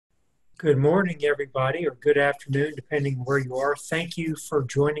Good morning, everybody, or good afternoon, depending where you are. Thank you for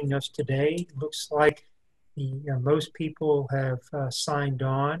joining us today. Looks like most people have signed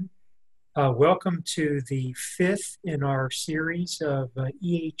on. Welcome to the fifth in our series of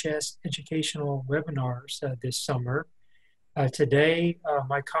EHS Educational Webinars this summer. Today,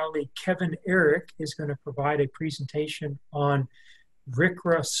 my colleague Kevin Arick is going to provide a presentation on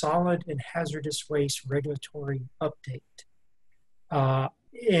RCRA Solid and Hazardous Waste Regulatory Update.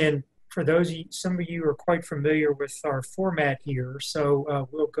 And for those, some of you are quite familiar with our format here, so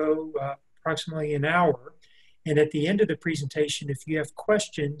we'll go approximately an hour. And at the end of the presentation, if you have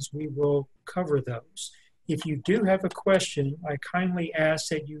questions, we will cover those. If you do have a question, I kindly ask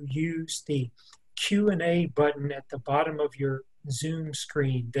that you use the Q&A button at the bottom of your Zoom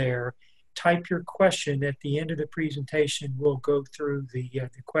screen there. Type your question at the end of the presentation. We'll go through the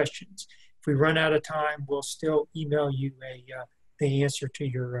questions. If we run out of time, we'll still email you the answer to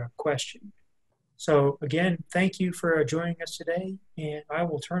your question. So again, thank you for joining us today, and I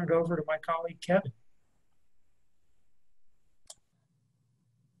will turn it over to my colleague, Kevin.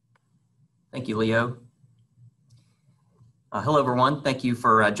 Thank you, Leo. Hello, everyone. Thank you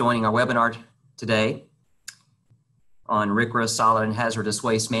for joining our webinar today on RCRA Solid and Hazardous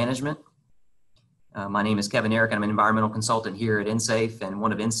Waste Management. My name is Kevin Arick. I'm an environmental consultant here at EnSafe and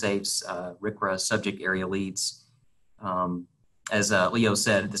one of EnSafe's RCRA subject area leads. As Leo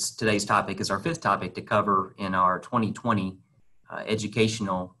said, today's topic is our fifth topic to cover in our 2020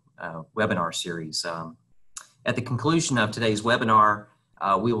 educational webinar series. At the conclusion of today's webinar,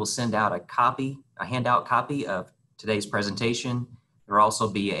 we will send out a handout copy of today's presentation. There will also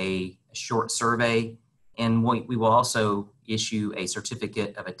be a short survey, and we will also issue a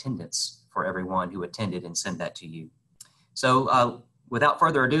certificate of attendance for everyone who attended and send that to you. So without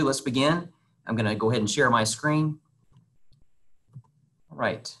further ado, let's begin. I'm going to go ahead and share my screen. All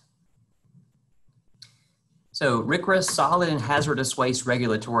right. So RCRA Solid and Hazardous Waste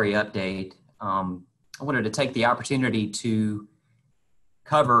Regulatory Update. I wanted to take the opportunity to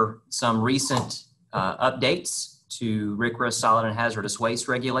cover some recent updates to RCRA Solid and Hazardous Waste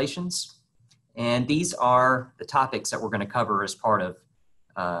regulations. And these are the topics that we're going to cover as part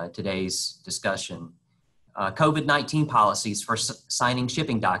of today's discussion. COVID-19 policies for signing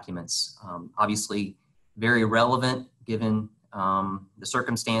shipping documents. Obviously very relevant given the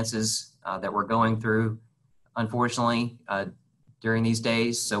circumstances that we're going through, unfortunately, during these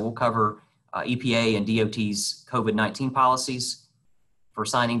days. So we'll cover EPA and DOT's COVID-19 policies for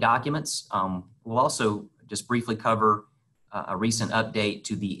signing documents. We'll also just briefly cover a recent update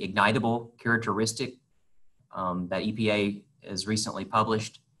to the ignitable characteristic that EPA has recently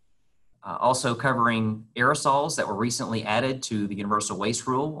published. Also covering aerosols that were recently added to the Universal Waste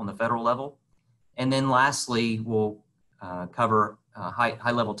Rule on the federal level. And then lastly, we'll cover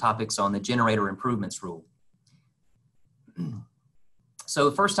high-level topics on the Generator Improvements Rule. So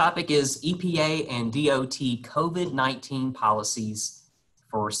the first topic is EPA and DOT COVID-19 policies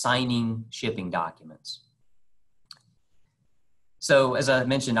for signing shipping documents. So as I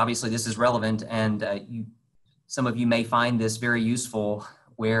mentioned, obviously this is relevant, and some of you may find this very useful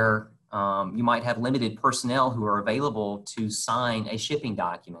where you might have limited personnel who are available to sign a shipping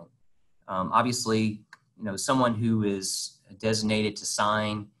document. Obviously, someone who is designated to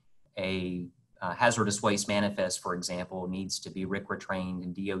sign a hazardous waste manifest, for example, needs to be RCRA trained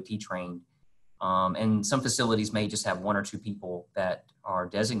and DOT trained. And some facilities may just have one or two people that are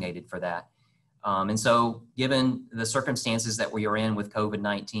designated for that. And so given the circumstances that we are in with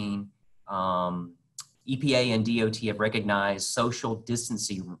COVID-19, EPA and DOT have recognized social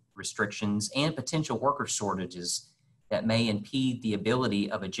distancing restrictions and potential worker shortages that may impede the ability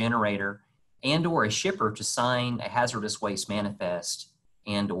of a generator and or a shipper to sign a hazardous waste manifest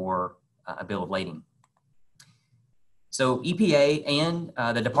and or a bill of lading. So EPA and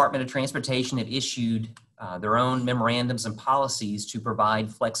the Department of Transportation have issued their own memorandums and policies to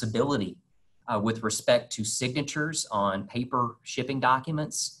provide flexibility with respect to signatures on paper shipping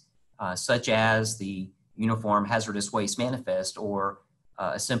documents, such as the Uniform Hazardous Waste Manifest or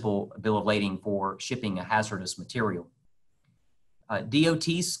a simple bill of lading for shipping a hazardous material.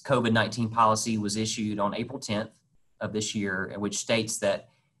 DOT's COVID-19 policy was issued on April 10th of this year, which states that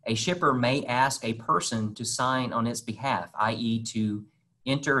a shipper may ask a person to sign on its behalf, i.e. to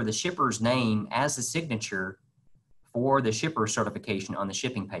enter the shipper's name as the signature for the shipper certification on the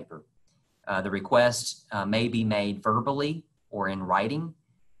shipping paper. The request may be made verbally or in writing,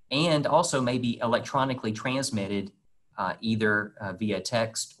 and also may be electronically transmitted either via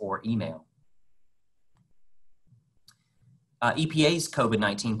text or email. EPA's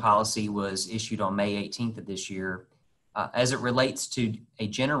COVID-19 policy was issued on May 18th of this year, as it relates to a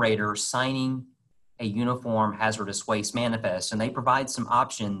generator signing a uniform hazardous waste manifest. And they provide some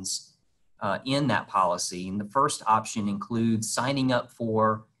options in that policy. And the first option includes signing up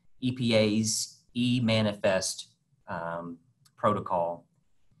for EPA's e-manifest protocol.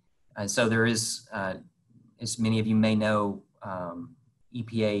 And so there is, as many of you may know,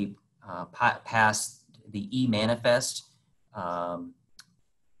 EPA passed the e-manifest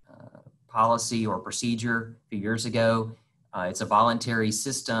policy or procedure a few years ago. It's a voluntary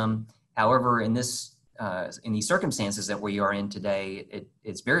system. However, in these circumstances that we are in today,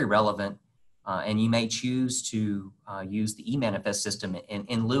 it's very relevant, and you may choose to use the e-manifest system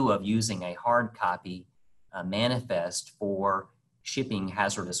in lieu of using a hard copy manifest for shipping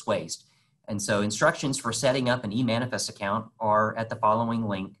hazardous waste. And so instructions for setting up an e-manifest account are at the following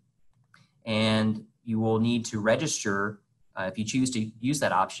link, and you will need to register, if you choose to use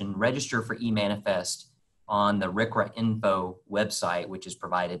that option, register for e-manifest on the RCRA info website, which is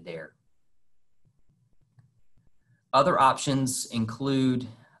provided there. Other options include,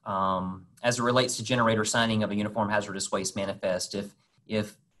 as it relates to generator signing of a uniform hazardous waste manifest,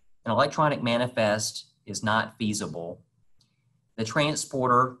 if an electronic manifest is not feasible, the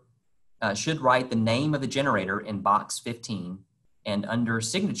transporter should write the name of the generator in box 15, and under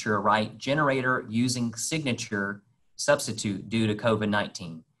signature write generator using signature substitute due to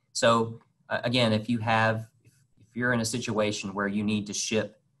COVID-19. So again, if you're in a situation where you need to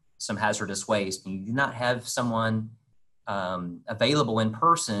ship some hazardous waste and you do not have someone available in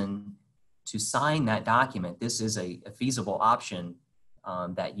person to sign that document, this is a feasible option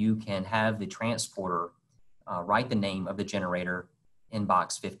that you can have the transporter write the name of the generator in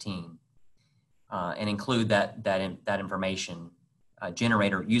box 15 and include that information,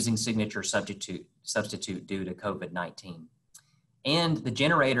 generator using signature substitute due to COVID-19. And the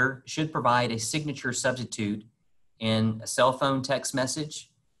generator should provide a signature substitute in a cell phone text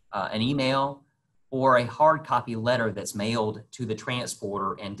message, an email, or a hard copy letter that's mailed to the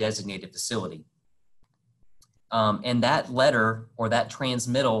transporter and designated facility. And that letter or that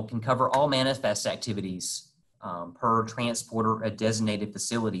transmittal can cover all manifest activities per transporter or designated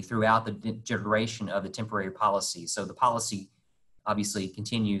facility throughout the duration of the temporary policy. So the policy obviously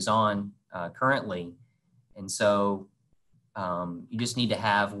continues on currently. And so you just need to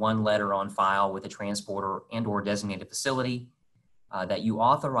have one letter on file with a transporter and or designated facility that you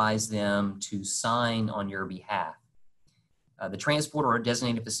authorize them to sign on your behalf. The transporter or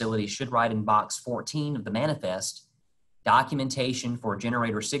designated facility should write in box 14 of the manifest, documentation for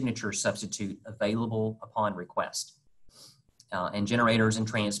generator signature substitute available upon request. And generators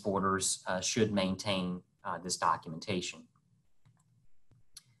and transporters should maintain this documentation.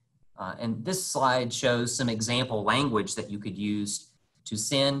 And this slide shows some example language that you could use to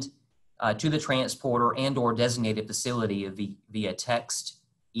send to the transporter and or designated facility via text,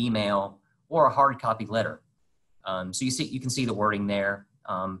 email, or a hard copy letter. So you can see the wording there.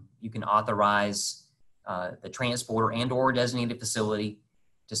 You can authorize the transporter and or designated facility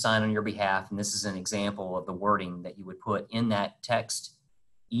to sign on your behalf. And this is an example of the wording that you would put in that text,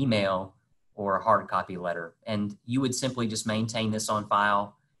 email, or a hard copy letter. And you would simply just maintain this on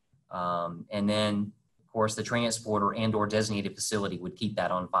file. And then, of course, the transporter and or designated facility would keep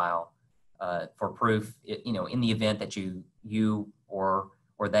that on file for proof, in the event that you or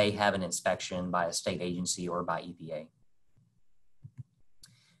they have an inspection by a state agency or by EPA.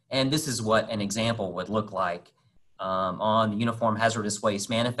 And this is what an example would look like on the Uniform Hazardous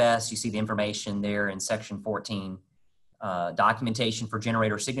Waste Manifest. You see the information there in section 14, documentation for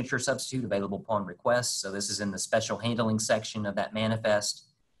generator signature substitute available upon request. So this is in the special handling section of that manifest.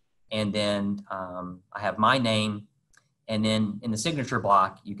 And then I have my name, and then in the signature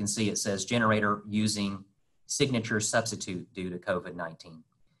block, you can see it says generator using signature substitute due to COVID-19.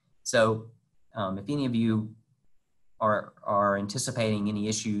 So if any of you are anticipating any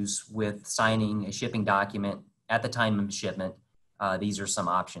issues with signing a shipping document at the time of shipment, these are some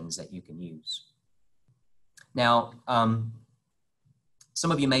options that you can use. Now,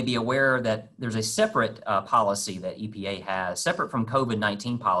 some of you may be aware that there's a separate policy that EPA has, separate from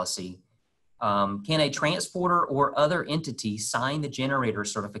COVID-19 policy. Can a transporter or other entity sign the generator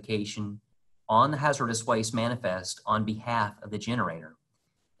certification on the hazardous waste manifest on behalf of the generator?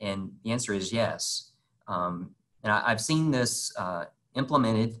 And the answer is yes. And I've seen this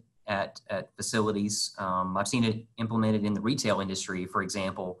implemented at facilities. I've seen it implemented in the retail industry, for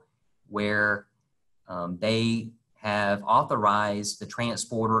example, where they have authorized the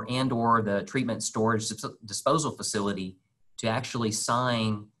transporter and or the treatment storage disposal facility to actually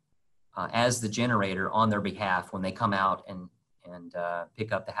sign as the generator on their behalf when they come out and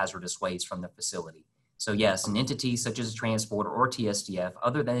pick up the hazardous waste from the facility. So yes, an entity such as a transporter or TSDF,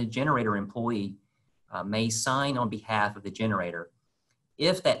 other than a generator employee, may sign on behalf of the generator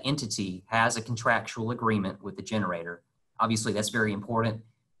if that entity has a contractual agreement with the generator. Obviously, that's very important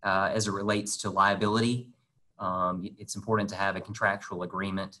as it relates to liability. It's important to have a contractual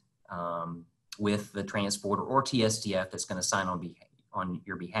agreement with the transporter or TSDF that's going to sign on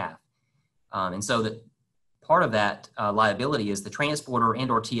your behalf. And so that part of that liability is the transporter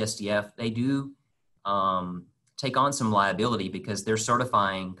and or TSDF, they do take on some liability because they're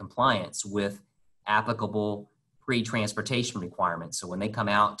certifying compliance with applicable pre-transportation requirements. So when they come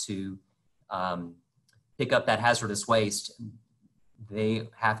out to pick up that hazardous waste, they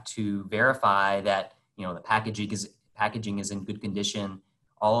have to verify that, you know, the packaging is in good condition,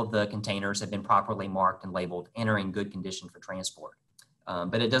 all of the containers have been properly marked and labeled and are in good condition for transport.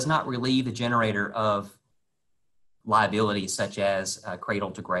 But it does not relieve the generator of liabilities such as cradle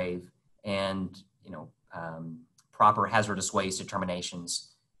to grave and, you know, proper hazardous waste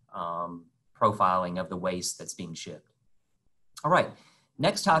determinations, profiling of the waste that's being shipped. All right,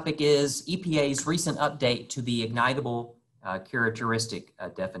 next topic is EPA's recent update to the ignitable characteristic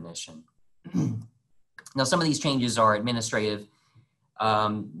definition. Now, some of these changes are administrative.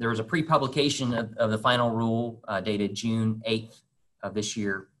 There was a pre-publication of the final rule dated June 8th of this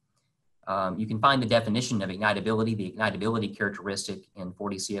year. You can find the definition of ignitability, the ignitability characteristic in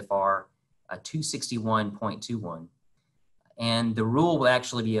 40 CFR 261.21. And the rule will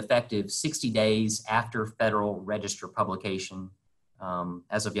actually be effective 60 days after Federal Register publication.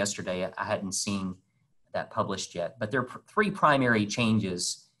 As of yesterday, I hadn't seen that published yet, but there are three primary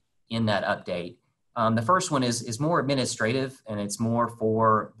changes in that update. The first one is more administrative, and it's more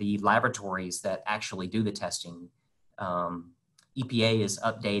for the laboratories that actually do the testing. EPA is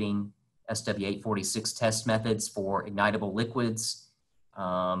updating SW 846 test methods for ignitable liquids.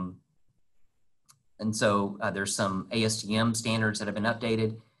 And so there's some ASTM standards that have been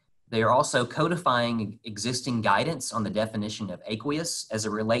updated. They are also codifying existing guidance on the definition of aqueous as it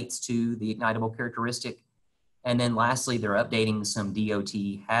relates to the ignitable characteristic. And then lastly, they're updating some DOT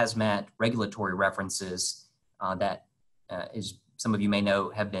hazmat regulatory references that, as some of you may know,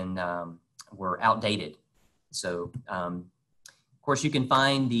 have been, were outdated. So, of course, you can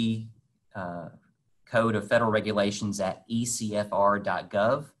find the Code of Federal Regulations at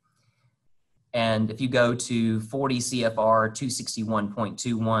ecfr.gov. And if you go to 40 CFR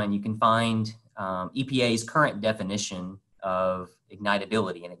 261.21, you can find EPA's current definition of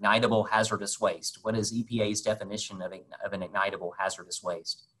ignitability, an ignitable hazardous waste. What is EPA's definition of an ignitable hazardous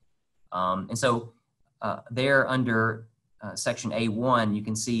waste? And so there under section A1, you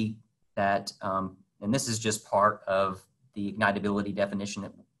can see that, and this is just part of the ignitability definition.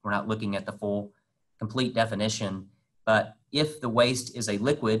 We're not looking at the full complete definition, but if the waste is a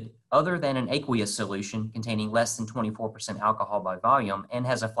liquid other than an aqueous solution containing less than 24% alcohol by volume and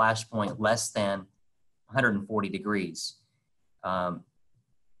has a flash point less than 140 degrees.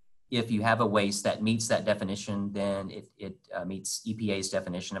 If you have a waste that meets that definition, then it meets EPA's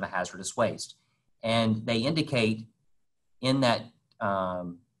definition of a hazardous waste. And they indicate in that,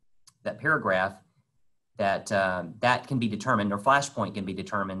 that paragraph that that can be determined, or flash point can be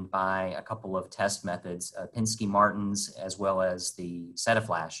determined by a couple of test methods, Penske-Martins, as well as the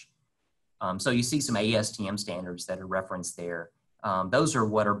Setaflash. So you see some ASTM standards that are referenced there. Those are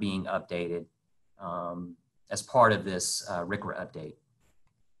what are being updated as part of this RCRA update.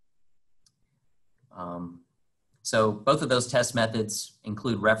 So both of those test methods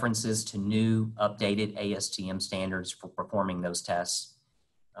include references to new updated ASTM standards for performing those tests.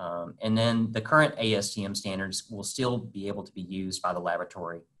 And then the current ASTM standards will still be able to be used by the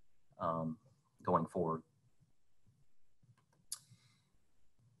laboratory going forward.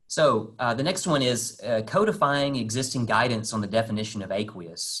 So the next one is codifying existing guidance on the definition of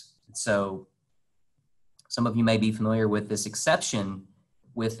aqueous. So some of you may be familiar with this exception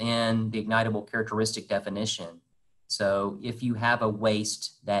within the ignitable characteristic definition. So if you have a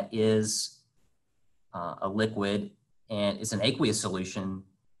waste that is a liquid and is an aqueous solution,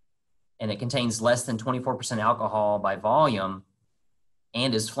 and it contains less than 24% alcohol by volume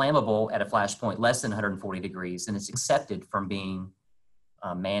and is flammable at a flash point less than 140 degrees, then it's accepted from being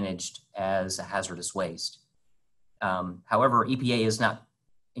managed as a hazardous waste. However, EPA has not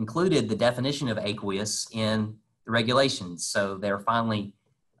included the definition of aqueous in the regulations, so they're finally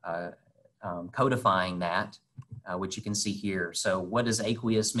codifying that, which you can see here. So what does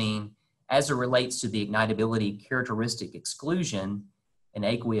aqueous mean? As it relates to the ignitability characteristic exclusion, an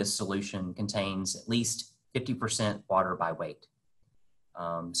aqueous solution contains at least 50% water by weight.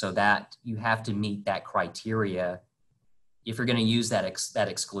 So that you have to meet that criteria if you're going to use that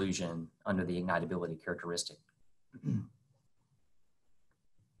exclusion under the ignitability characteristic.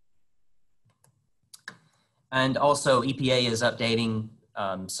 And also EPA is updating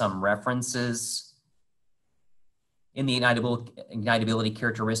some references in the ignitability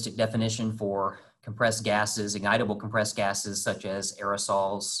characteristic definition for compressed gases, ignitable compressed gases such as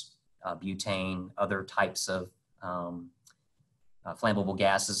aerosols, butane, other types of flammable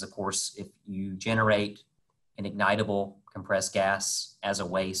gases. Of course, if you generate an ignitable compressed gas as a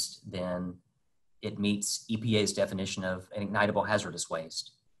waste, then it meets EPA's definition of an ignitable hazardous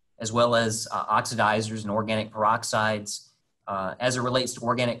waste, as well as oxidizers and organic peroxides. As it relates to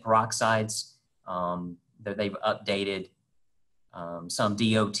organic peroxides, they've updated some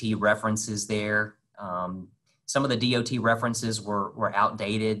DOT references there. Some of the DOT references were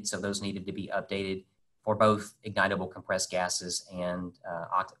outdated, so those needed to be updated for both ignitable compressed gases and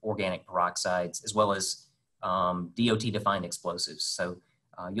organic peroxides, as well as DOT-defined explosives. So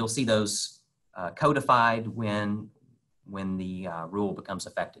you'll see those codified when the rule becomes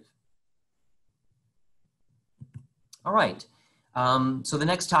effective. All right, so the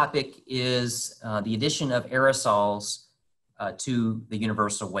next topic is the addition of aerosols to the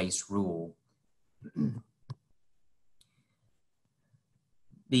universal waste rule.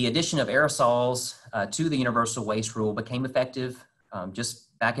 The addition of aerosols to the universal waste rule became effective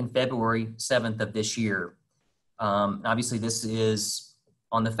just back in February 7th of this year. Obviously, this is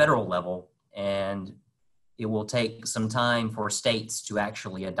on the federal level, and it will take some time for states to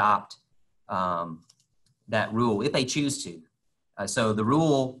actually adopt that rule if they choose to. So the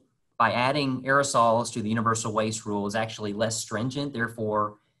rule, by adding aerosols to the universal waste rule, is actually less stringent.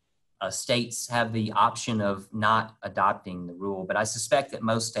 Therefore, states have the option of not adopting the rule, but I suspect that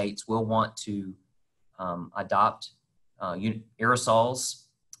most states will want to adopt aerosols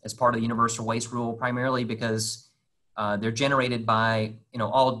as part of the universal waste rule, primarily because they're generated by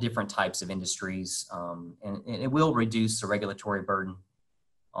all different types of industries, and it will reduce the regulatory burden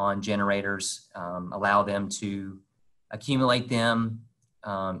on generators, allow them to accumulate them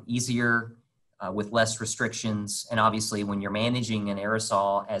easier with less restrictions. And obviously, when you're managing an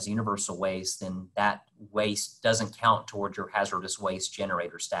aerosol as universal waste, then that waste doesn't count towards your hazardous waste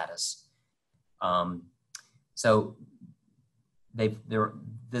generator status. So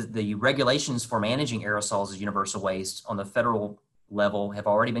the regulations for managing aerosols as universal waste on the federal level have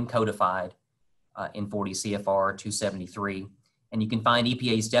already been codified in 40 CFR 273. And you can find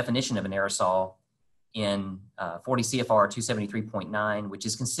EPA's definition of an aerosol in 40 CFR 273.9, which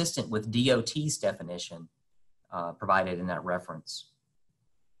is consistent with DOT's definition provided in that reference.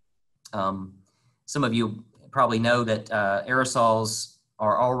 Some of you probably know that aerosols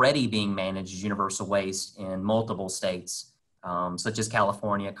are already being managed as universal waste in multiple states, such as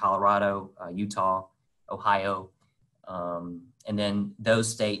California, Colorado, Utah, Ohio, and then those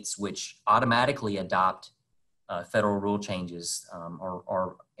states which automatically adopt federal rule changes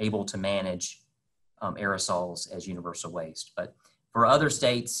are able to manage aerosols as universal waste. But for other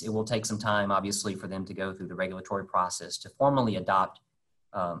states, it will take some time, obviously, for them to go through the regulatory process to formally adopt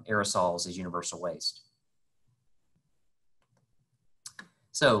aerosols as universal waste.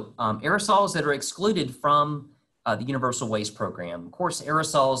 So aerosols that are excluded from the universal waste program. Of course,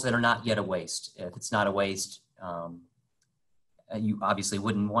 aerosols that are not yet a waste. If it's not a waste, you obviously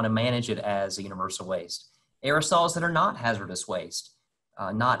wouldn't want to manage it as a universal waste. Aerosols that are not hazardous waste.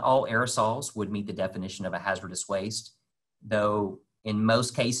 Not all aerosols would meet the definition of a hazardous waste, though in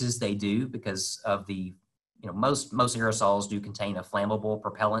most cases they do, because of the, most aerosols do contain a flammable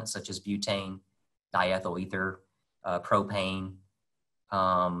propellant such as butane, diethyl ether, propane.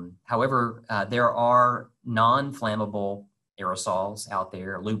 However, there are non-flammable aerosols out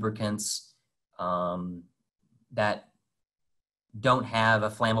there, lubricants that don't have a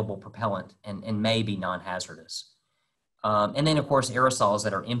flammable propellant and may be non-hazardous. And then, of course, aerosols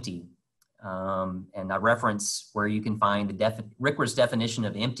that are empty. And I reference where you can find the RCRA's definition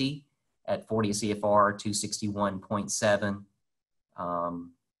of empty at 40 CFR 261.7,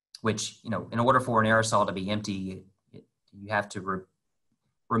 which, in order for an aerosol to be empty, you have to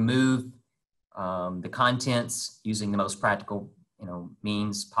remove the contents using the most practical,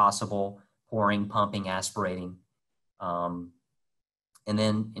 means possible, pouring, pumping, aspirating. And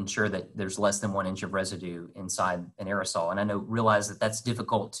then ensure that there's less than 1 inch of residue inside an aerosol. And I realize that that's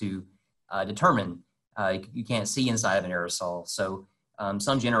difficult to determine. You can't see inside of an aerosol. So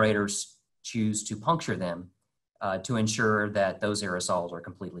some generators choose to puncture them to ensure that those aerosols are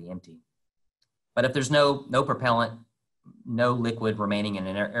completely empty. But if there's no propellant, no liquid remaining in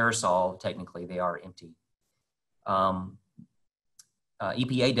an aerosol, technically they are empty.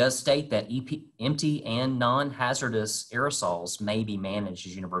 EPA does state that empty and non-hazardous aerosols may be managed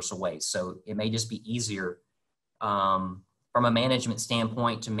as universal waste. So it may just be easier from a management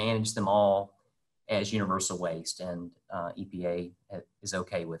standpoint to manage them all as universal waste, and EPA is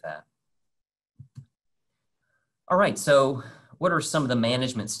okay with that. All right, so what are some of the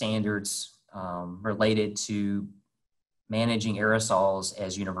management standards related to managing aerosols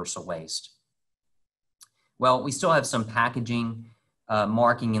as universal waste? Well, we still have some packaging,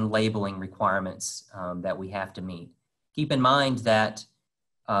 marking and labeling requirements that we have to meet. Keep in mind that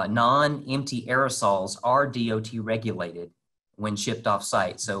non-empty aerosols are DOT regulated when shipped off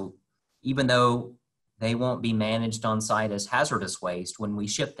site. So even though they won't be managed on site as hazardous waste, when we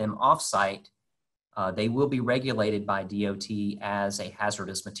ship them off site, they will be regulated by DOT as a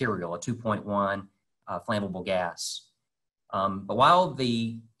hazardous material, a 2.1 flammable gas. But while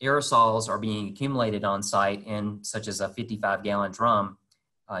the aerosols are being accumulated on site in such as a 55-gallon drum,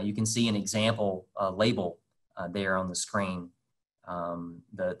 you can see an example label there on the screen.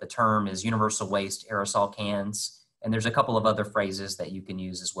 The term is universal waste aerosol cans, and there's a couple of other phrases that you can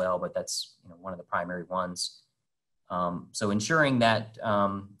use as well, but that's one of the primary ones. So ensuring that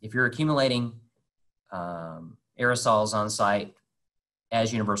if you're accumulating aerosols on site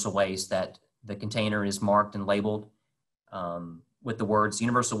as universal waste, that the container is marked and labeled with the words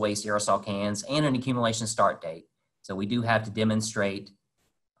universal waste aerosol cans and an accumulation start date. So we do have to demonstrate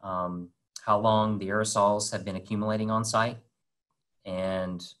how long the aerosols have been accumulating on site,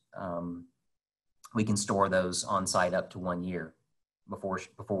 and we can store those on site up to 1 year before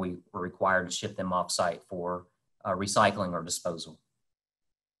we were required to ship them off site for recycling or disposal.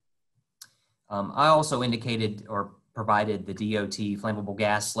 I also indicated or provided the DOT flammable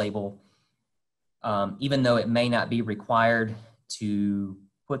gas label. Even though it may not be required to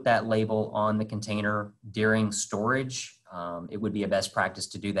put that label on the container during storage, it would be a best practice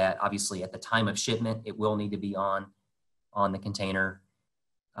to do that. Obviously, at the time of shipment, it will need to be on the container.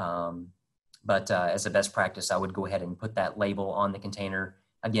 But as a best practice, I would go ahead and put that label on the container,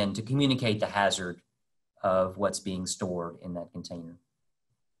 again, to communicate the hazard of what's being stored in that container.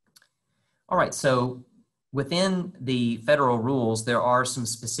 All right, so within the federal rules, there are some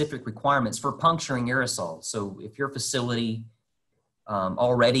specific requirements for puncturing aerosols. So if your facility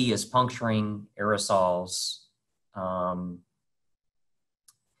already is puncturing aerosols, I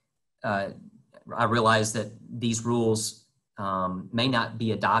realize that these rules may not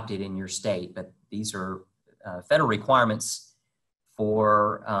be adopted in your state, but these are federal requirements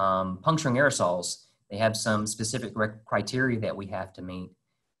for puncturing aerosols. They have some specific criteria that we have to meet.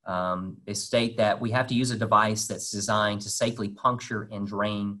 They state that we have to use a device that's designed to safely puncture and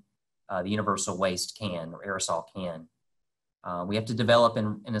drain the universal waste can or aerosol can. We have to develop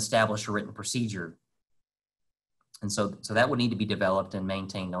and establish a written procedure. And so that would need to be developed and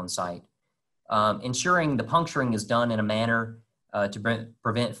maintained on site. Ensuring the puncturing is done in a manner to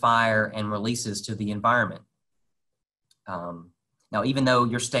prevent fire and releases to the environment. Now, even though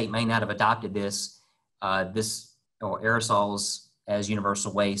your state may not have adopted this, or aerosols as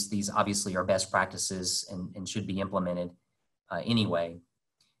universal waste, these obviously are best practices and should be implemented anyway.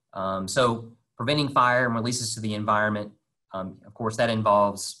 So preventing fire and releases to the environment, of course, that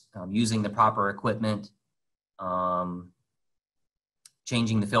involves using the proper equipment,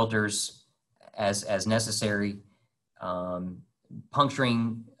 changing the filters as necessary,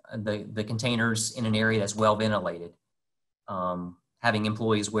 puncturing the containers in an area that's well ventilated, having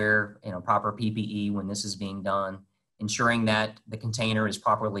employees wear proper PPE when this is being done, ensuring that the container is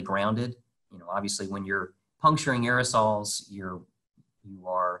properly grounded. Obviously when you're puncturing aerosols, you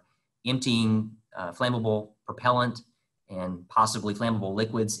are emptying flammable propellant and possibly flammable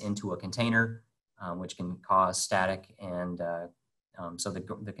liquids into a container, which can cause static, and so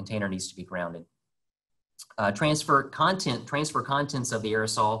the container needs to be grounded. Transfer contents of the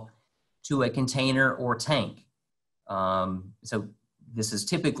aerosol to a container or tank. So this is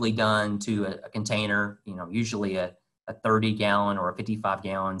typically done to a container, usually a 30-gallon or a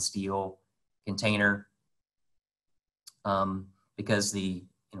 55-gallon steel container, because the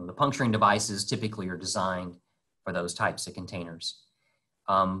puncturing devices typically are designed for those types of containers.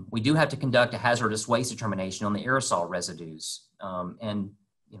 We do have to conduct a hazardous waste determination on the aerosol residues, and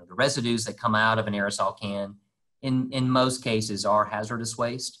the residues that come out of an aerosol can, in most cases, are hazardous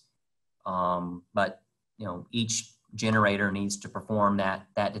waste, but each generator needs to perform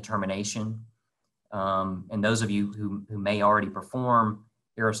that determination. And those of you who may already perform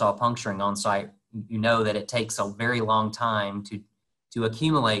aerosol puncturing on site, you know that it takes a very long time to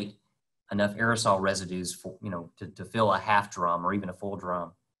accumulate enough aerosol residues for, to fill a half drum or even a full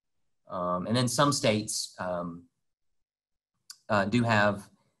drum. And then some states do have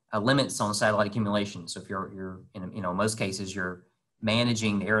limits on satellite accumulation. So if you're in most cases, you're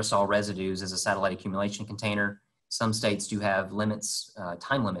managing the aerosol residues as a satellite accumulation container. Some states do have limits,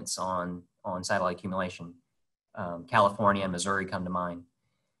 time limits on satellite accumulation. California and Missouri come to mind.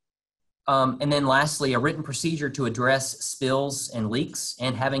 And then lastly, a written procedure to address spills and leaks,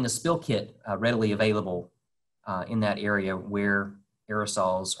 and having a spill kit readily available in that area where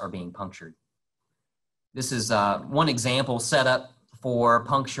aerosols are being punctured. This is one example setup for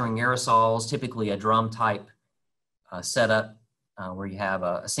puncturing aerosols, typically a drum type setup where you have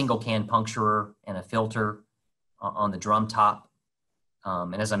a single can puncturer and a filter on the drum top.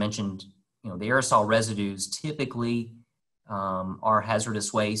 And as I mentioned, the aerosol residues typically are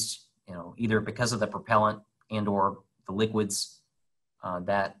hazardous waste, either because of the propellant and or the liquids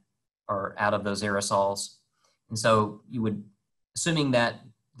that are out of those aerosols. And so you would, assuming that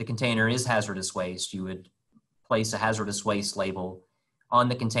the container is hazardous waste, you would place a hazardous waste label on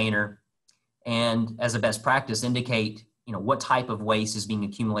the container, and as a best practice, indicate what type of waste is being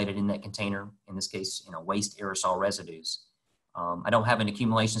accumulated in that container. In this case, waste aerosol residues. I don't have an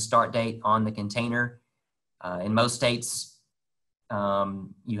accumulation start date on the container. In most states,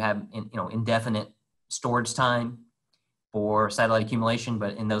 you have indefinite storage time for satellite accumulation,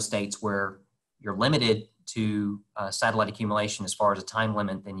 but in those states where you're limited to satellite accumulation as far as a time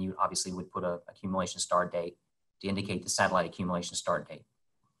limit, then you obviously would put a accumulation start date to indicate the satellite accumulation start date.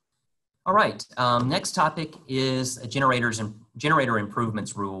 All right, next topic is a generator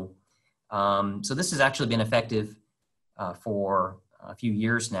improvements rule. So this has actually been effective for a few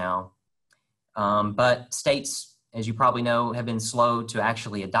years now, but states, as you probably know, have been slow to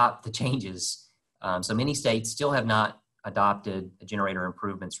actually adopt the changes. So many states still have not adopted a generator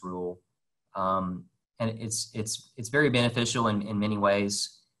improvements rule. And it's very beneficial in many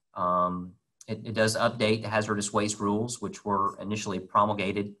ways. It does update the hazardous waste rules, which were initially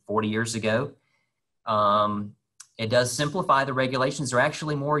promulgated 40 years ago. It does simplify the regulations. They're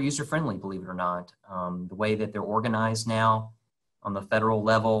actually more user-friendly, believe it or not. The way that they're organized now on the federal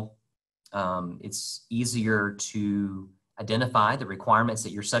level, it's easier to identify the requirements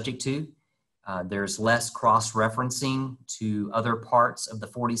that you're subject to. There's less cross-referencing to other parts of the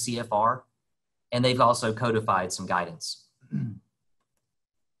 40 CFR, and they've also codified some guidance.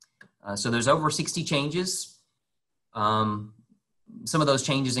 So there's over 60 changes. Some of those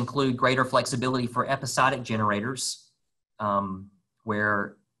changes include greater flexibility for episodic generators,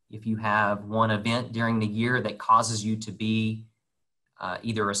 where if you have one event during the year that causes you to be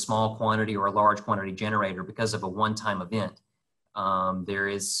either a small quantity or a large quantity generator because of a one-time event, there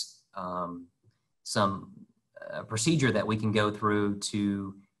is some procedure that we can go through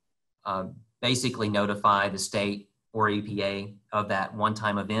to basically notify the state or EPA of that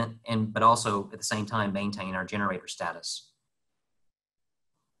one-time event, but also at the same time maintain our generator status.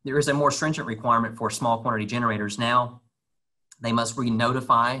 There is a more stringent requirement for small quantity generators now. They must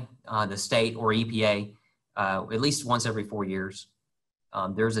re-notify the state or EPA at least once every 4 years.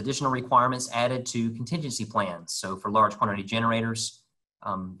 There's additional requirements added to contingency plans. So for large quantity generators,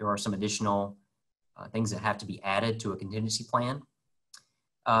 there are some additional things that have to be added to a contingency plan.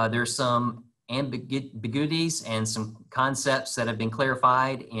 There's some ambiguities and some concepts that have been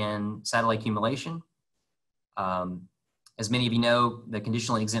clarified in satellite accumulation. As many of you know, the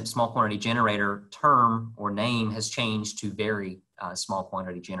conditionally exempt small quantity generator term or name has changed to very small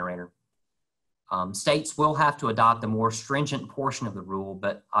quantity generator. States will have to adopt a more stringent portion of the rule,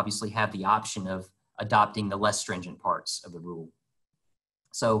 but obviously have the option of adopting the less stringent parts of the rule.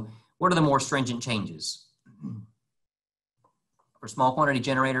 So what are the more stringent changes? For small quantity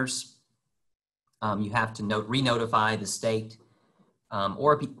generators, you have to re-notify the state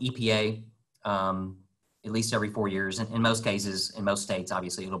or EPA at least every 4 years. And in most cases, in most states,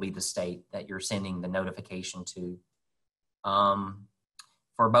 obviously, it'll be the state that you're sending the notification to.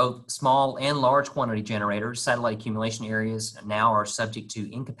 For both small and large quantity generators, satellite accumulation areas now are subject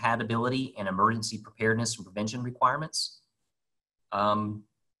to incompatibility and emergency preparedness and prevention requirements. For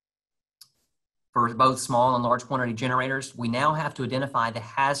both small and large quantity generators, we now have to identify the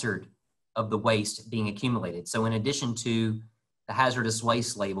hazard of the waste being accumulated. So in addition to the hazardous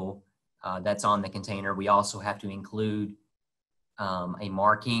waste label that's on the container, we also have to include a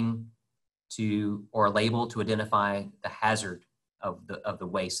marking or a label to identify the hazard of the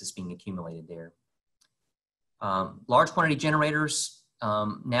waste that's being accumulated there. Large quantity generators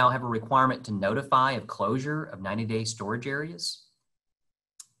now have a requirement to notify of closure of 90-day storage areas.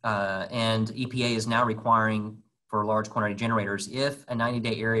 And EPA is now requiring for large quantity generators, if a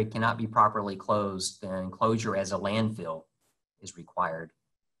 90-day area cannot be properly closed, then closure as a landfill is required.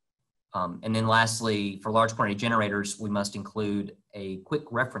 And then lastly, for large quantity generators, we must include a quick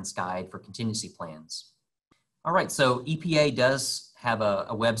reference guide for contingency plans. All right, so EPA does have a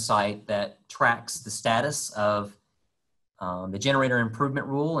website that tracks the status of the generator improvement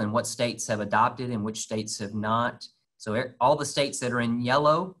rule and what states have adopted and which states have not. So all the states that are in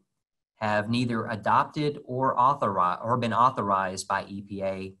yellow have neither adopted or been authorized by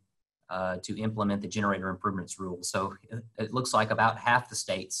EPA to implement the generator improvements rule. So it looks like about half the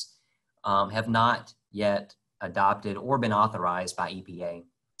states have not yet adopted or been authorized by EPA.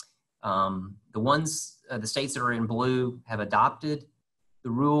 The states that are in blue have adopted the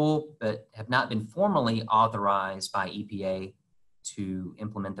rule, but have not been formally authorized by EPA to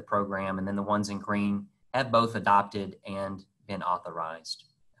implement the program. And then the ones in green have both adopted and been authorized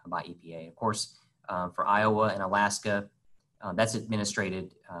by EPA. Of course, for Iowa and Alaska, that's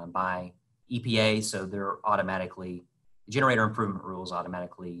administrated by EPA, so they're automatically, the generator improvement rules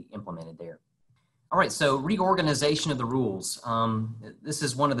automatically implemented there. All right, so reorganization of the rules. This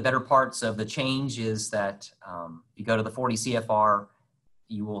is one of the better parts of the change is that if you go to the 40 CFR,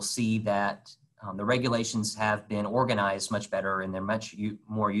 you will see that the regulations have been organized much better and they're much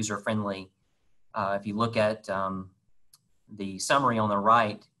more user-friendly. If you look at the summary on the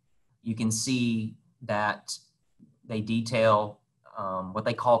right, you can see that they detail what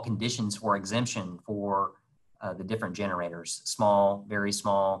they call conditions for exemption for the different generators, small, very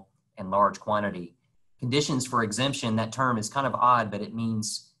small, and large quantity. Conditions for exemption, that term is kind of odd, but it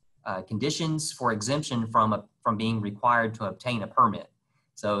means conditions for exemption from being required to obtain a permit.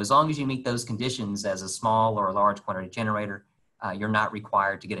 So as long as you meet those conditions as a small or a large quantity generator, you're not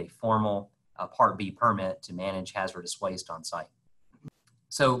required to get a formal Part B permit to manage hazardous waste on site.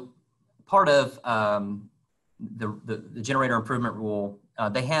 So part of the generator improvement rule,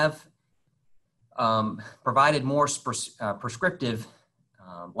 they have provided more prescriptive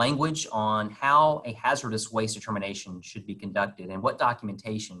language on how a hazardous waste determination should be conducted and what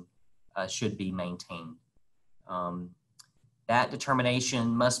documentation should be maintained. That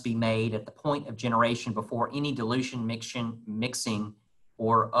determination must be made at the point of generation before any dilution, mixing,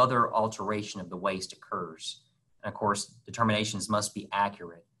 or other alteration of the waste occurs. And of course, determinations must be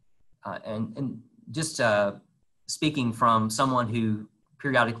accurate. And just speaking from someone who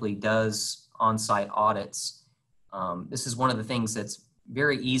periodically does on-site audits, this is one of the things that's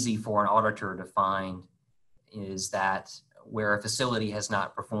very easy for an auditor to find is that where a facility has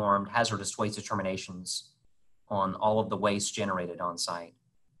not performed hazardous waste determinations on all of the waste generated on site.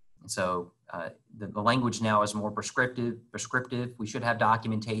 And so the language now is more prescriptive. We should have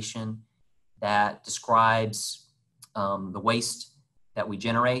documentation that describes the waste that we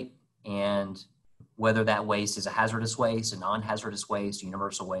generate and whether that waste is a hazardous waste, a non-hazardous waste,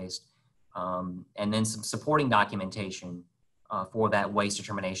 universal waste, and then some supporting documentation for that waste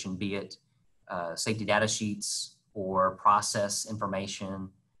determination, be it safety data sheets or process information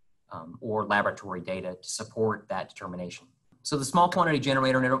or laboratory data to support that determination. So the small quantity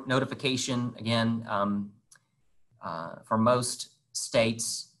generator notification, again, for most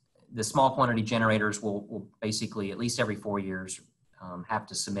states, the small quantity generators will basically, at least every 4 years, have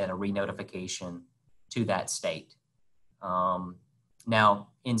to submit a re-notification to that state. Now,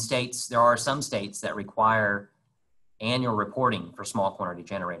 in states, there are some states that require annual reporting for small quantity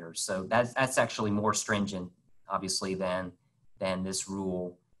generators. So that's actually more stringent, obviously, than this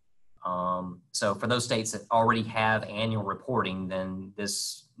rule. So for those states that already have annual reporting, then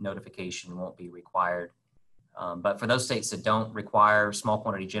this notification won't be required. But for those states that don't require small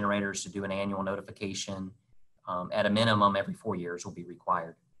quantity generators to do an annual notification, at a minimum, every 4 years will be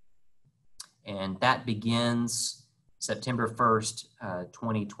required. And that begins September 1st,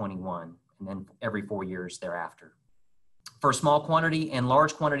 2021, and then every 4 years thereafter. For small quantity and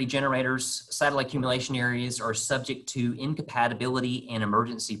large quantity generators, satellite accumulation areas are subject to incompatibility and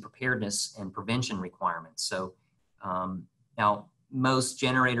emergency preparedness and prevention requirements. So now most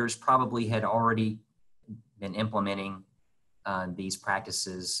generators probably had already been implementing these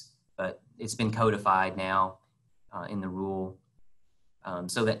practices, but it's been codified now in the rule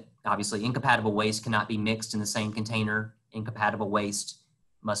so that obviously incompatible waste cannot be mixed in the same container. Incompatible waste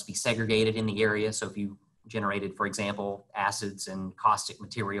must be segregated in the area. So if you generated, for example, acids and caustic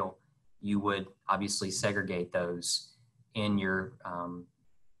material, you would obviously segregate those in your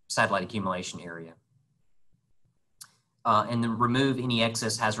satellite accumulation area. And then remove any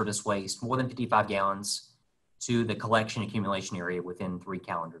excess hazardous waste, more than 55 gallons, to the collection accumulation area within 3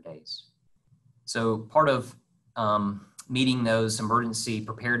 calendar days. So part of meeting those emergency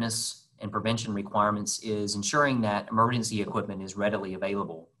preparedness and prevention requirements is ensuring that emergency equipment is readily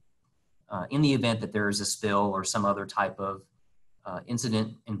available in the event that there is a spill or some other type of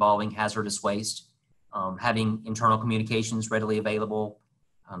incident involving hazardous waste, having internal communications readily available,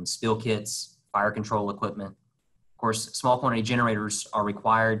 spill kits, fire control equipment. Of course, small quantity generators are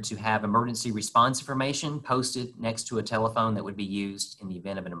required to have emergency response information posted next to a telephone that would be used in the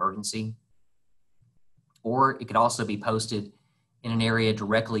event of an emergency. Or it could also be posted in an area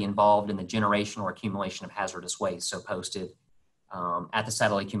directly involved in the generation or accumulation of hazardous waste. So posted at the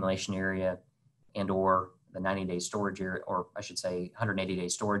satellite accumulation area and or the 90-day storage area, or I should say 180-day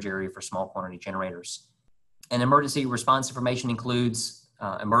storage area for small quantity generators. And emergency response information includes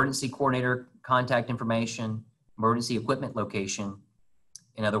emergency coordinator contact information, emergency equipment location.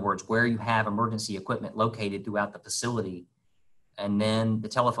 In other words, where you have emergency equipment located throughout the facility, and then the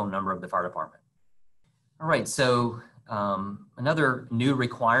telephone number of the fire department. All right, so another new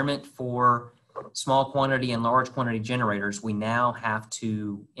requirement for small quantity and large quantity generators, we now have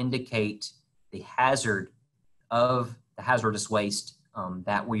to indicate the hazard of the hazardous waste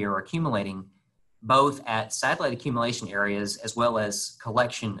that we are accumulating, both at satellite accumulation areas as well as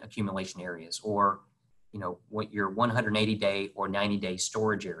collection accumulation areas, or what your 180-day or 90-day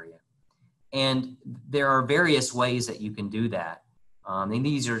storage area. And there are various ways that you can do that. And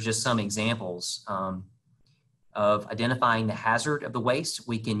these are just some examples of identifying the hazard of the waste.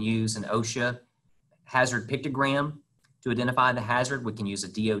 We can use an OSHA hazard pictogram to identify the hazard. We can use a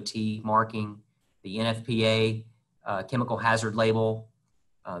DOT marking, the NFPA chemical hazard label,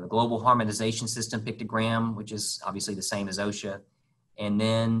 the Global Harmonization System pictogram, which is obviously the same as OSHA. And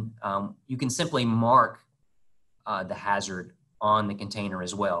then you can simply mark the hazard on the container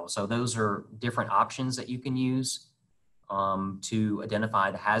as well. So those are different options that you can use to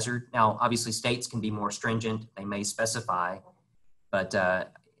identify the hazard. Now, obviously states can be more stringent. They may specify, but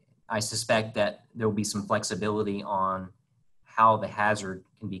I suspect that there will be some flexibility on how the hazard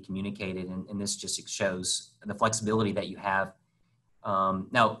can be communicated. And this just shows the flexibility that you have.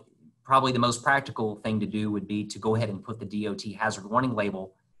 Now, probably the most practical thing to do would be to go ahead and put the DOT hazard warning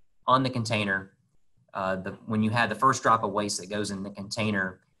label on the container. When you have the first drop of waste that goes in the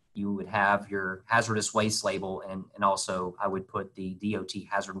container, you would have your hazardous waste label, and also I would put the DOT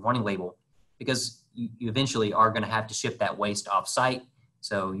hazard warning label, because you eventually are going to have to ship that waste off site.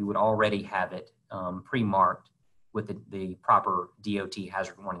 So you would already have it pre-marked with the proper DOT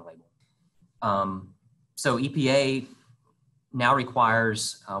hazard warning label. So EPA now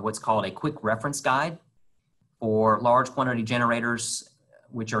requires what's called a quick reference guide for large quantity generators,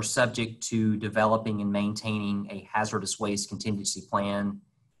 which are subject to developing and maintaining a hazardous waste contingency plan.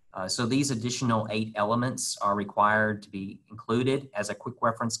 So these additional 8 elements are required to be included as a quick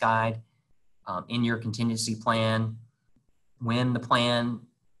reference guide in your contingency plan. When the plan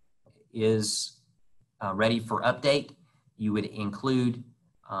is ready for update, you would include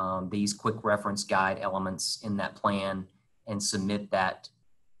these quick reference guide elements in that plan and submit that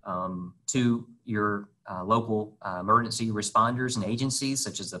to your local emergency responders and agencies,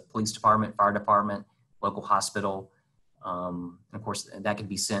 such as the police department, fire department, local hospital. And of course, that could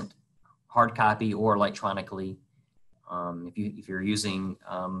be sent hard copy or electronically. If you're using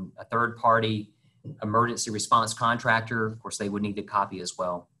a third-party emergency response contractor, of course, they would need a copy as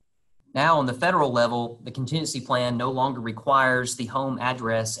well. Now, on the federal level, the contingency plan no longer requires the home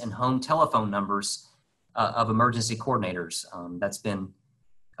address and home telephone numbers of emergency coordinators. That's been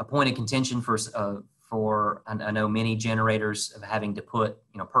a point of contention for I know many generators of having to put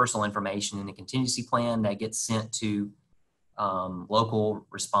personal information in the contingency plan that gets sent to local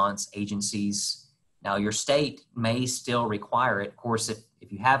response agencies. Now, your state may still require it. Of course, if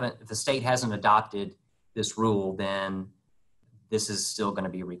the state hasn't adopted this rule, then this is still going to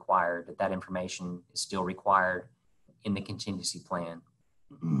be required, that information is still required in the contingency plan.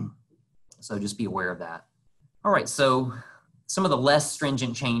 So just be aware of that. All right, so some of the less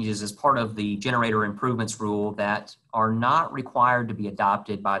stringent changes as part of the generator improvements rule that are not required to be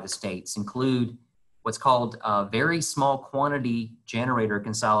adopted by the states include what's called very small quantity generator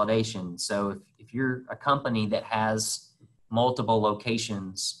consolidation. So if you're a company that has multiple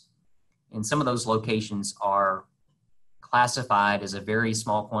locations, and some of those locations are classified as a very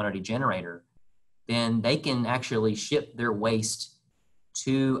small quantity generator, then they can actually ship their waste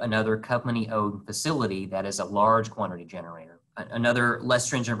to another company-owned facility that is a large quantity generator. Another less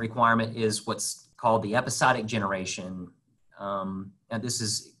stringent requirement is what's called the episodic generation. And this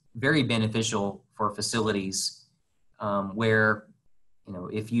is very beneficial for facilities where,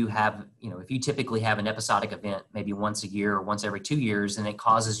 if you typically have an episodic event, maybe once a year or once every 2 years, and it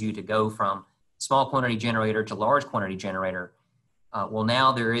causes you to go from small quantity generator to large quantity generator. Well,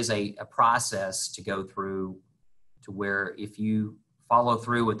 now there is a process to go through to where if you follow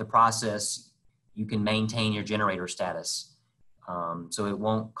through with the process, you can maintain your generator status. So it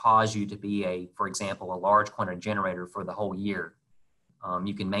won't cause you to be for example, a large quantity generator for the whole year.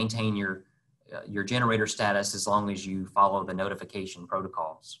 You can maintain your generator status as long as you follow the notification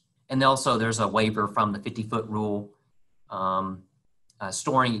protocols. And also there's a waiver from the 50-foot rule,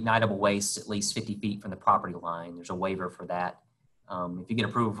 storing ignitable waste at least 50 feet from the property line. There's a waiver for that if you get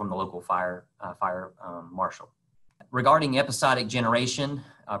approval from the local fire marshal. Regarding episodic generation,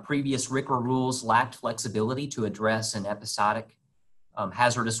 previous RCRA rules lacked flexibility to address an episodic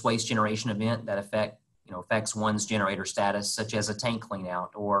hazardous waste generation event that affects one's generator status, such as a tank cleanout,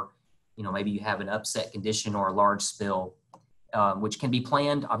 or maybe you have an upset condition or a large spill, which can be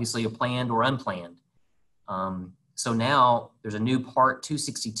planned, obviously planned or unplanned. So now there's a new Part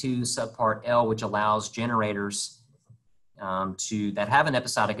 262 subpart L, which allows generators that have an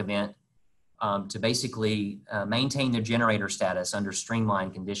episodic event to basically maintain their generator status under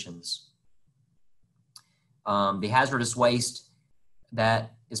streamlined conditions. The hazardous waste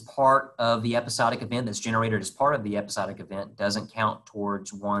that is part of the episodic event, that's generated as part of the episodic event, doesn't count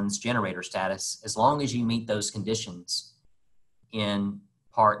towards one's generator status as long as you meet those conditions in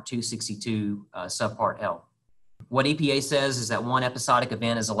Part 262 subpart L. What EPA says is that one episodic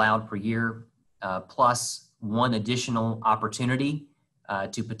event is allowed per year, plus one additional opportunity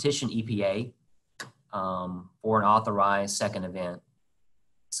to petition EPA for an authorized second event.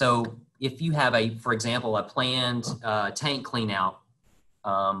 So if you have for example, a planned tank cleanout,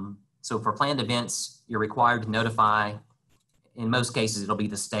 so for planned events, you're required to notify, in most cases, it'll be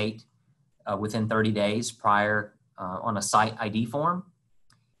the state within 30 days prior on a site ID form.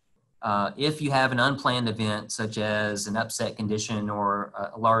 If you have an unplanned event, such as an upset condition or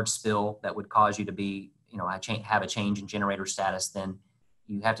a large spill that would cause you to be, have a change in generator status, then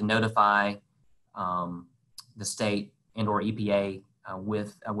you have to notify the state and or EPA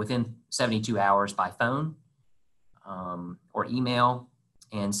within 72 hours by phone or email,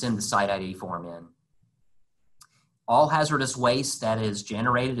 and send the site ID form in. All hazardous waste that is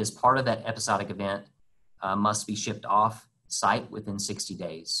generated as part of that episodic event must be shipped off site within 60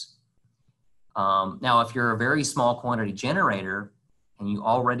 days. Now, if you're a very small quantity generator and you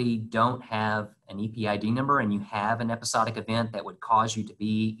already don't have an EPA ID number and you have an episodic event that would cause you to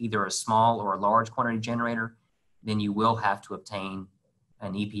be either a small or a large quantity generator, then you will have to obtain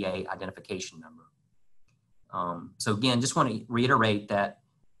an EPA identification number. So again, just want to reiterate that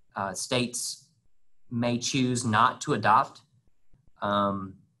states may choose not to adopt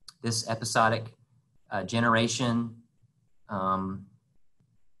this episodic generation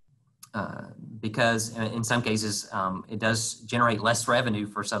because in some cases it does generate less revenue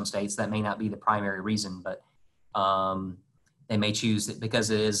for some states. That may not be the primary reason, but they may choose it because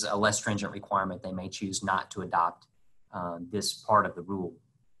it is a less stringent requirement. They may choose not to adopt this part of the rule.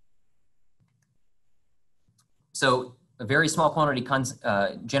 So a very small quantity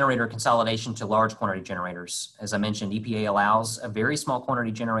generator consolidation to large quantity generators. As I mentioned, EPA allows a very small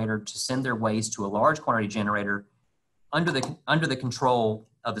quantity generator to send their waste to a large quantity generator under the control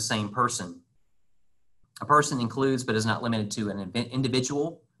of the same person. A person includes, but is not limited to, an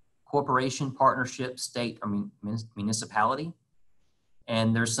individual, corporation, partnership, state, or municipality.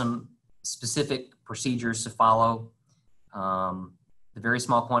 And there's some specific procedures to follow. The very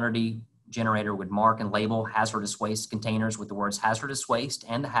small quantity generator would mark and label hazardous waste containers with the words hazardous waste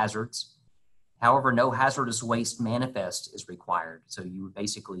and the hazards. However, no hazardous waste manifest is required. So you would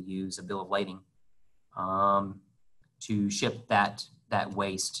basically use a bill of lading to ship that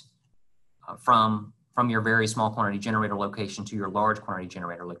waste from your very small quantity generator location to your large quantity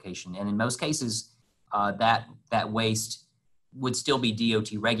generator location. And in most cases, that waste would still be DOT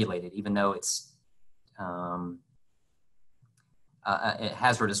regulated, even though it's a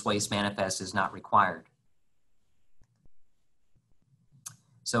hazardous waste manifest is not required.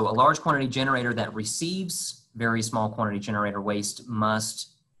 So a large quantity generator that receives very small quantity generator waste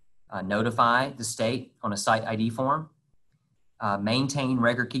must notify the state on a site ID form, maintain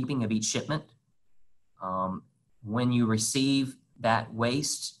record keeping of each shipment. When you receive that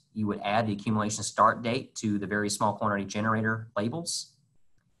waste, you would add the accumulation start date to the very small quantity generator labels.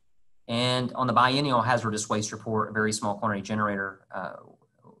 And on the biennial hazardous waste report, a very small quantity generator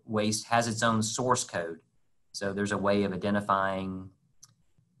waste has its own source code. So there's a way of identifying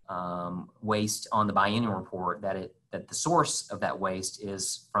waste on the biennial report that the source of that waste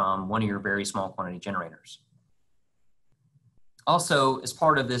is from one of your very small quantity generators. Also, as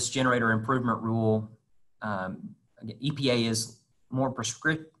part of this generator improvement rule, EPA is more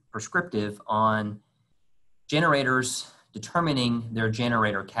prescriptive on generators determining their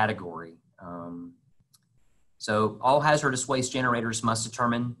generator category. So all hazardous waste generators must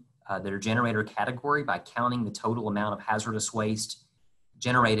determine their generator category by counting the total amount of hazardous waste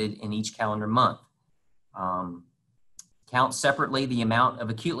generated in each calendar month. Count separately the amount of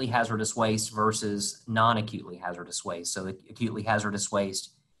acutely hazardous waste versus non-acutely hazardous waste. So the acutely hazardous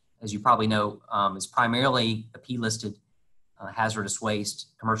waste, as you probably know, is primarily the P-listed hazardous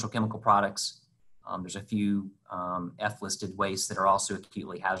waste, commercial chemical products. There's a few F-listed wastes that are also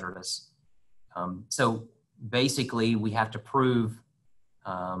acutely hazardous. So basically, we have to prove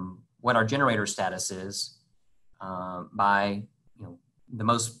what our generator status is by, the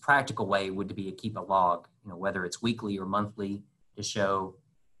most practical way would be to keep a log, whether it's weekly or monthly, to show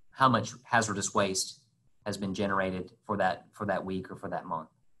how much hazardous waste has been generated for that week or for that month.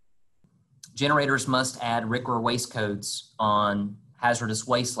 Generators must add RCRA waste codes on hazardous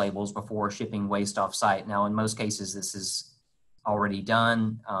waste labels before shipping waste off-site. Now, in most cases, this is already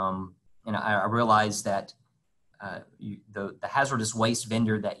done. And I realize that the hazardous waste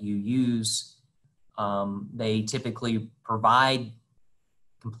vendor that you use, they typically provide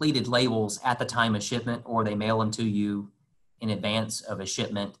completed labels at the time of shipment, or they mail them to you in advance of a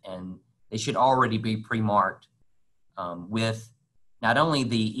shipment, and they should already be pre-marked with not only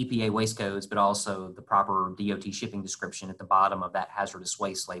the EPA waste codes, but also the proper DOT shipping description at the bottom of that hazardous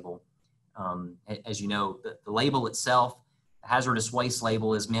waste label. As you know, the label itself, the hazardous waste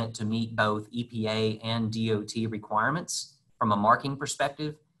label, is meant to meet both EPA and DOT requirements from a marking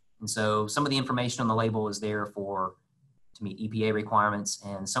perspective. And so some of the information on the label is there to meet EPA requirements,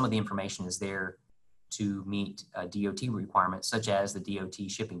 and some of the information is there to meet DOT requirements, such as the DOT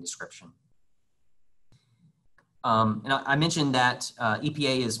shipping description. And I mentioned that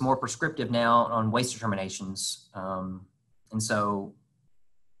EPA is more prescriptive now on waste determinations. And so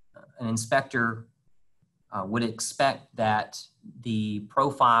an inspector would expect that the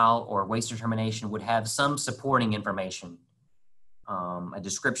profile or waste determination would have some supporting information, a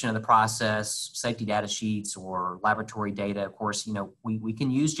description of the process, safety data sheets, or laboratory data. Of course, we can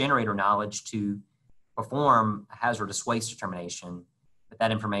use generator knowledge to perform a hazardous waste determination, but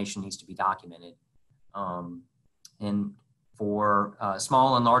that information needs to be documented. And for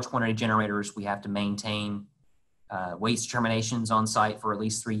small and large quantity generators, we have to maintain waste determinations on site for at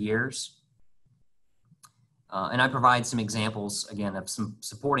least 3 years. And I provide some examples, again, of some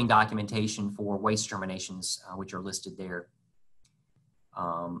supporting documentation for waste determinations, which are listed there.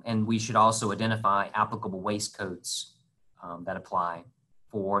 And we should also identify applicable waste codes that apply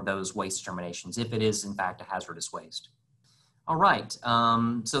for those waste determinations, if it is in fact a hazardous waste. All right,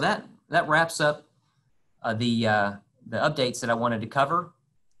 so that wraps up the updates that I wanted to cover.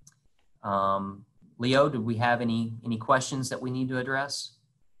 Leo, do we have any questions that we need to address?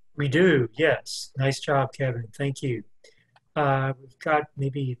 We do, yes. Nice job, Kevin. Thank you. We've got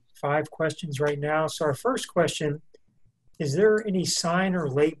maybe 5 questions right now. So our first question, is there any sign or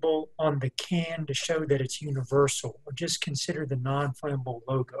label on the can to show that it's universal, or just consider the non-flammable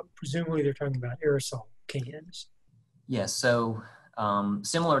logo? Presumably they're talking about aerosol cans. Yes, so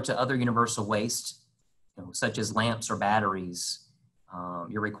similar to other universal waste, such as lamps or batteries,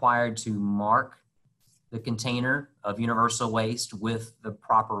 you're required to mark the container of universal waste with the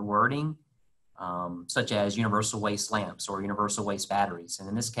proper wording, such as universal waste lamps or universal waste batteries. And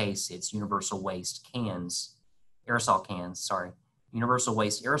in this case, it's universal waste cans, universal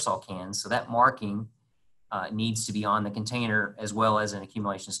waste aerosol cans. So that marking needs to be on the container as well as an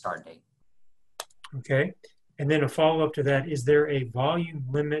accumulation start date. Okay. And then a follow-up to that, is there a volume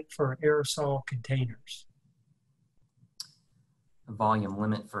limit for aerosol containers? A volume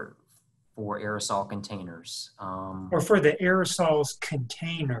limit for aerosol containers. Or for the aerosols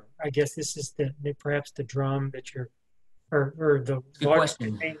container. I guess this is perhaps the drum that you're, or the good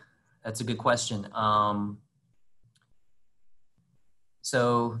question. Container. That's a good question.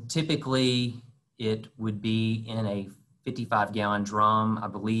 So typically it would be in a 55-gallon drum. I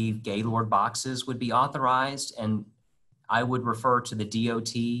believe Gaylord boxes would be authorized, and I would refer to the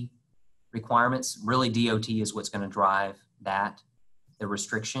DOT requirements. Really, DOT is what's going to drive the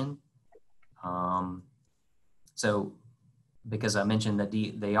restriction. So because I mentioned that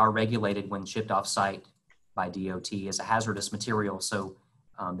they are regulated when shipped off site by DOT as a hazardous material. So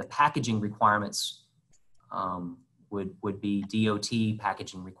the packaging requirements would be DOT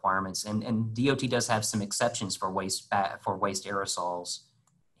packaging requirements, and DOT does have some exceptions for waste aerosols.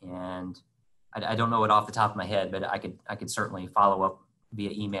 And I don't know it off the top of my head, but I could certainly follow up via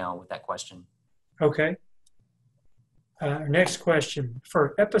email with that question. Okay. Next question,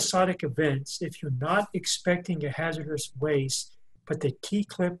 for episodic events, if you're not expecting a hazardous waste, but the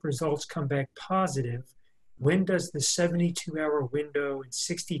T-clip results come back positive, when does the 72-hour window and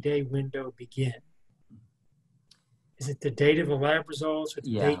 60-day window begin? Is it the date of the lab results or the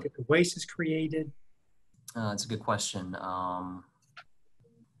Yeah, date that the waste is created? that's a good question. And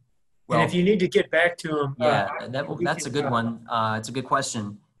if Well, you need to get back to them, yeah, we that's a can, good one. It's a good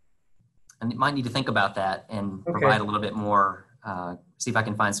question. And you might need to think about that and okay, provide a little bit more, see if I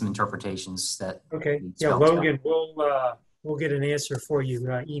can find some interpretations that okay. we Yeah, spelled out. Logan, we'll get an answer for you,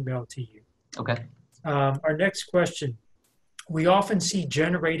 emailed to you. Okay. Our next question. We often see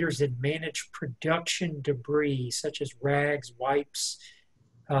generators that manage production debris, such as rags, wipes,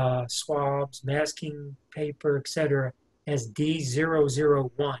 swabs, masking paper, etc., as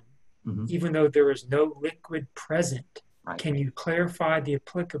D001, Mm-hmm. even though there is no liquid present. Right. Can you clarify the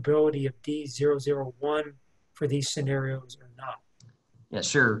applicability of D001 for these scenarios or not? Yeah,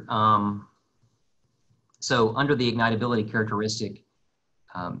 sure. So under the ignitability characteristic,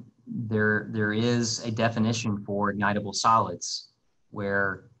 there is a definition for ignitable solids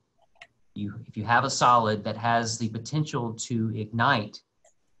where if you have a solid that has the potential to ignite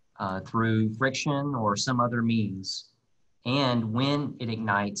through friction or some other means, and when it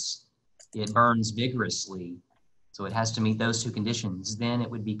ignites, it burns vigorously, so it has to meet those two conditions, then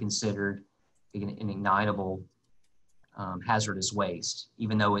it would be considered an ignitable hazardous waste,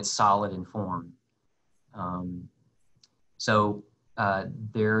 even though it's solid in form. So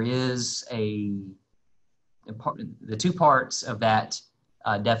there is the two parts of that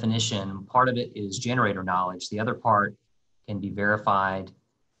definition. Part of it is generator knowledge. The other part can be verified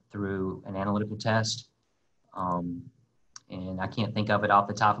through an analytical test. And I can't think of it off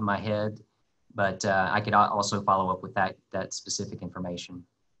the top of my head, but I could also follow up with that specific information.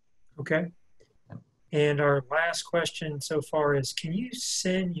 Okay. And our last question so far is, can you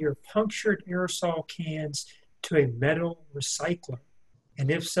send your punctured aerosol cans to a metal recycler? And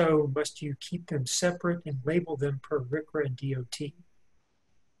if so, must you keep them separate and label them per RCRA and DOT?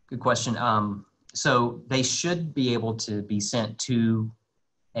 Good question. So they should be able to be sent to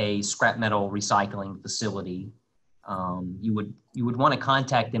a scrap metal recycling facility. You would want to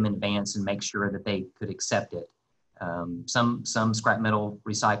contact them in advance and make sure that they could accept it. Some scrap metal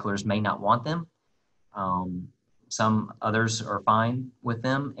recyclers may not want them. Some others are fine with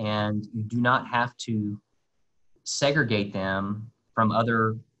them, and you do not have to segregate them from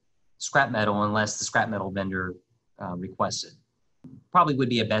other scrap metal unless the scrap metal vendor requests it. Probably would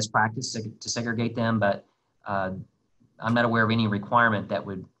be a best practice to segregate them, but I'm not aware of any requirement that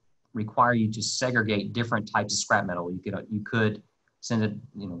would require you to segregate different types of scrap metal. You could send it,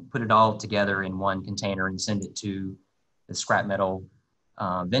 put it all together in one container and send it to the scrap metal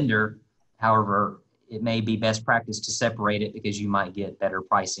vendor. However, it may be best practice to separate it because you might get better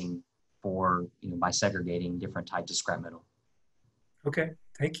pricing for, by segregating different types of scrap metal. Okay,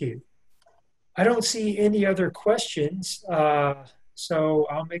 thank you. I don't see any other questions, so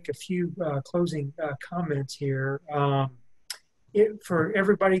I'll make a few closing comments here. For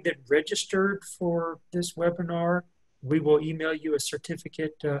everybody that registered for this webinar, we will email you a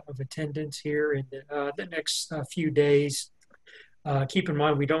certificate of attendance here in the next few days. Keep in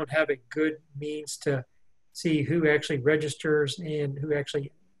mind, we don't have a good means to see who actually registers and who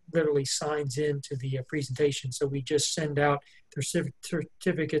actually literally signs into the presentation. So we just send out their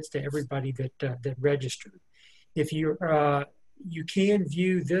certificates to everybody that registered. If you can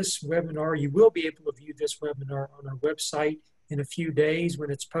view this webinar, you will be able to view this webinar on our website in a few days when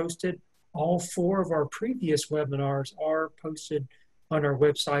it's posted. All 4 of our previous webinars are posted on our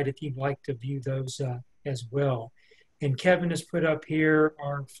website if you'd like to view those as well. And Kevin has put up here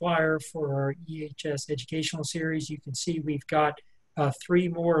our flyer for our EHS educational series. You can see we've got 3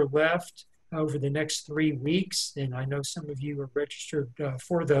 more left over the next 3 weeks. And I know some of you are registered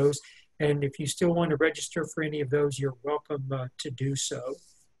for those. And if you still want to register for any of those, you're welcome to do so.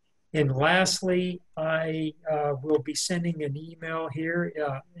 And lastly, I will be sending an email here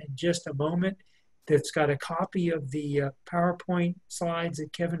in just a moment that's got a copy of the PowerPoint slides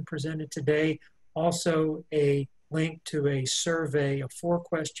that Kevin presented today. Also a link to a survey, a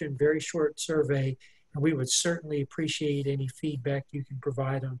 4-question, very short survey. And we would certainly appreciate any feedback you can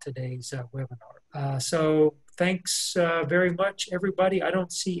provide on today's webinar. So thanks very much, everybody. I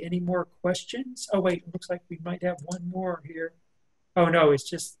don't see any more questions. Oh, wait, it looks like we might have one more here. Oh, no, it's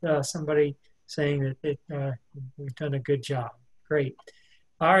just somebody saying that we've done a good job. Great.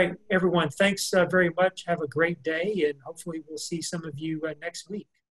 All right, everyone, thanks very much. Have a great day, and hopefully we'll see some of you next week.